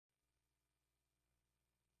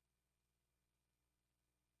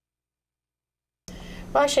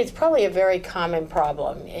Well, actually, it's probably a very common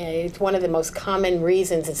problem. It's one of the most common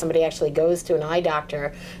reasons that somebody actually goes to an eye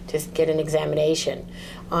doctor to get an examination.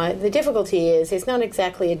 The difficulty is it's not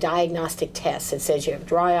exactly a diagnostic test that says you have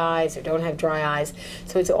dry eyes or don't have dry eyes.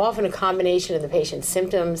 So it's often a combination of the patient's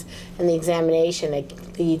symptoms and the examination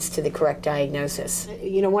that leads to the correct diagnosis.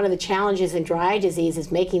 You know, one of the challenges in dry eye disease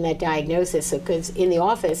is making that diagnosis. So, because in the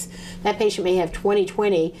office, that patient may have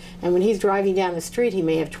 20/20, and when he's driving down the street, he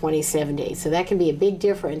may have 20/70. So that can be a big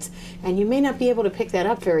difference, and you may not be able to pick that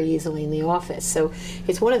up very easily in the office. So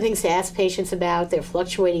it's one of the things to ask patients about their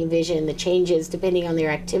fluctuating vision, the changes depending on their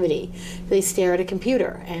activity. They stare at a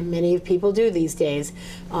computer, and many people do these days.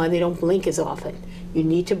 They don't blink as often. You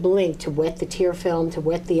need to blink to wet the tear film, to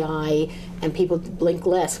wet the eye, and people blink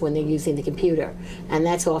less when they're using the computer. And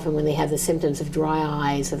that's often when they have the symptoms of dry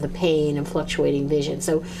eyes, of the pain, and fluctuating vision.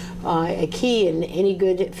 So a key in any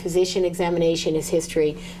good physician examination is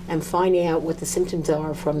history and finding out what the symptoms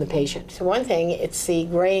are from the patient. So one thing, it's the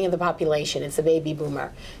graying of the population. It's the baby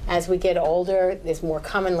boomer. As we get older, there's more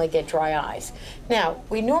commonly get dry eyes. Now,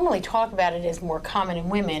 we normally talk about it as more common in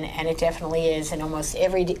women, and it definitely is in almost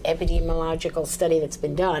every epidemiological study that's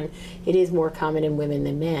been done. It is more common in women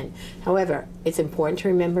than men. However, it's important to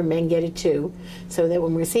remember men get it too, so that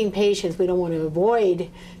when we're seeing patients, we don't want to avoid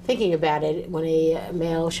thinking about it when a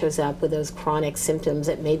male shows up with those chronic symptoms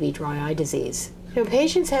that may be dry eye disease. You know,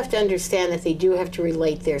 patients have to understand that they do have to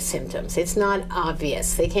relate their symptoms. It's not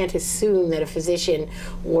obvious. They can't assume that a physician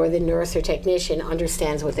or the nurse or technician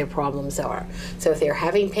understands what their problems are. So if they're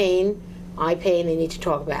having pain, eye pain, they need to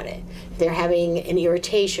talk about it. If they're having an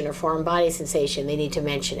irritation or foreign body sensation, they need to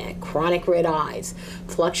mention it. Chronic red eyes,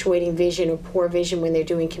 fluctuating vision or poor vision when they're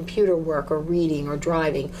doing computer work or reading or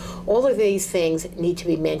driving. All of these things need to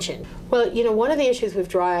be mentioned. Well, you know, one of the issues with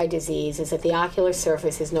dry eye disease is that the ocular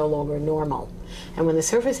surface is no longer normal. And when the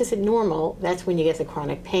surface isn't normal, that's when you get the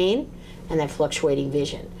chronic pain and that fluctuating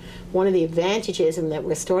vision. One of the advantages, and that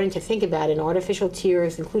we're starting to think about in artificial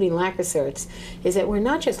tears, including Lacrocerts, is that we're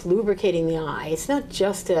not just lubricating the eye. It's not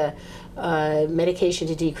just a medication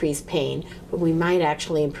to decrease pain, but we might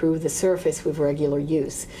actually improve the surface with regular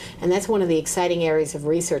use. And that's one of the exciting areas of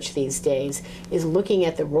research these days, is looking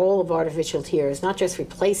at the role of artificial tears, not just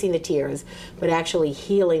replacing the tears, but actually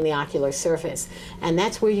healing the ocular surface. And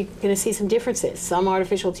that's where you're going to see some differences. Some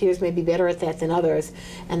artificial tears may be better at that than others,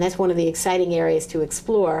 and that's one of the exciting areas to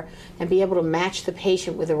explore and be able to match the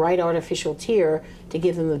patient with the right artificial tear to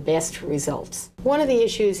give them the best results. One of the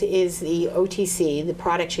issues is the OTC, the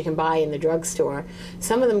products you can buy in the drugstore.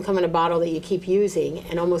 Some of them come in a bottle that you keep using,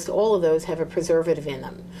 and almost all of those have a preservative in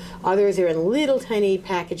them. Others are in little tiny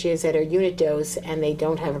packages that are unit dose, and they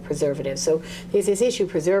don't have a preservative. So there's this issue,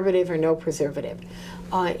 preservative or no preservative.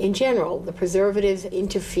 In general, the preservatives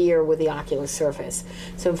interfere with the ocular surface.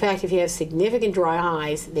 So in fact, if you have significant dry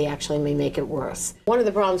eyes, they actually may make it worse. One of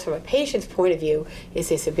the problems from a patient's point of view is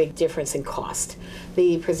there's a big difference in cost.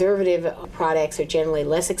 The preservative products are generally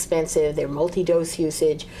less expensive. They're multi-dose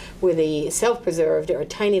usage, where the self-preserved are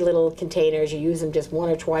tiny little containers. You use them just one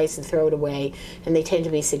or twice and throw it away, and they tend to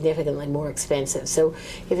be significantly more expensive. So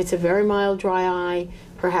if it's a very mild dry eye,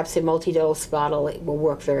 perhaps a multi-dose bottle will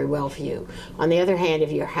work very well for you. On the other hand,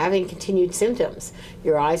 if you're having continued symptoms,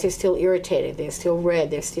 your eyes are still irritated, they're still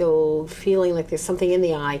red, they're still feeling like there's something in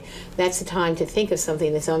the eye, that's the time to think of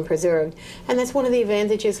something that's unpreserved. And that's one of the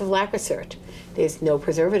advantages of Lacrocert. There's no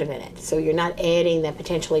preservative in it. So you're not adding that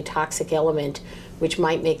potentially toxic element which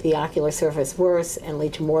might make the ocular surface worse and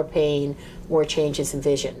lead to more pain or changes in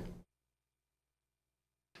vision.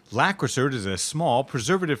 Lacrocert is a small,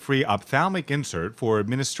 preservative-free ophthalmic insert for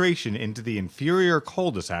administration into the inferior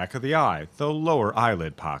cul-de-sac of the eye, the lower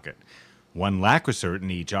eyelid pocket. One Lacrocert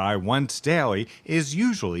in each eye once daily is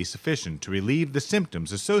usually sufficient to relieve the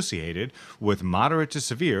symptoms associated with moderate to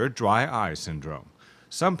severe dry eye syndrome.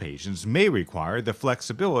 Some patients may require the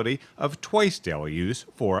flexibility of twice-daily use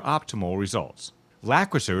for optimal results.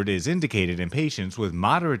 Lacrocert is indicated in patients with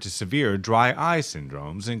moderate to severe dry eye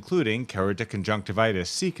syndromes, including keratoconjunctivitis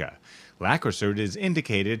sicca. Lacrocert is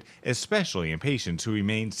indicated especially in patients who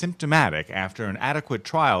remain symptomatic after an adequate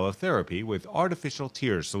trial of therapy with artificial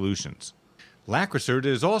tear solutions. Lacrocert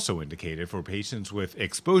is also indicated for patients with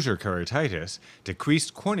exposure keratitis,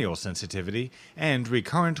 decreased corneal sensitivity, and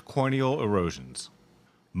recurrent corneal erosions.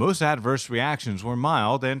 Most adverse reactions were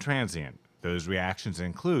mild and transient. Those reactions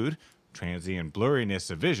include transient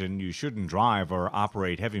blurriness of vision, you shouldn't drive or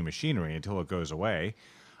operate heavy machinery until it goes away,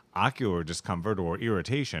 ocular discomfort or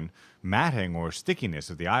irritation, matting or stickiness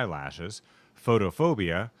of the eyelashes,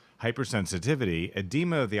 photophobia, hypersensitivity,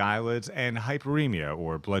 edema of the eyelids, and hyperemia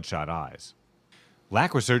or bloodshot eyes.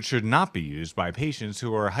 Lacrosert should not be used by patients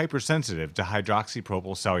who are hypersensitive to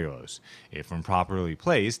hydroxypropyl cellulose. If improperly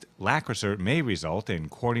placed, Lacrosert may result in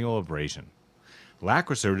corneal abrasion.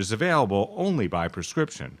 Lacrosert is available only by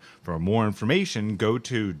prescription. For more information, go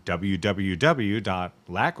to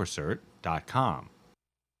www.lacrosert.com.